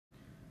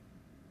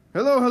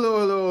Hello, hello,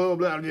 hello,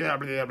 blah, blah,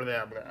 blah,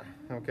 blah,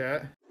 blah.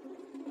 Okay.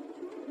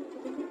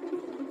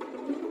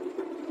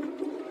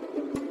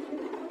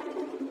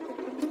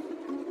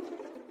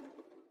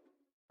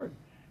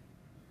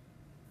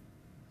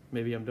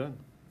 Maybe I'm done.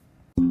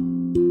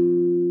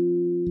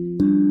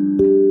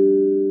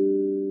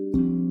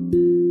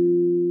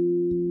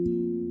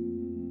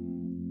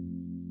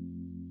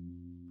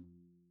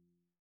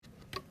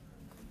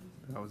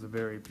 That was a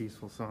very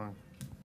peaceful song.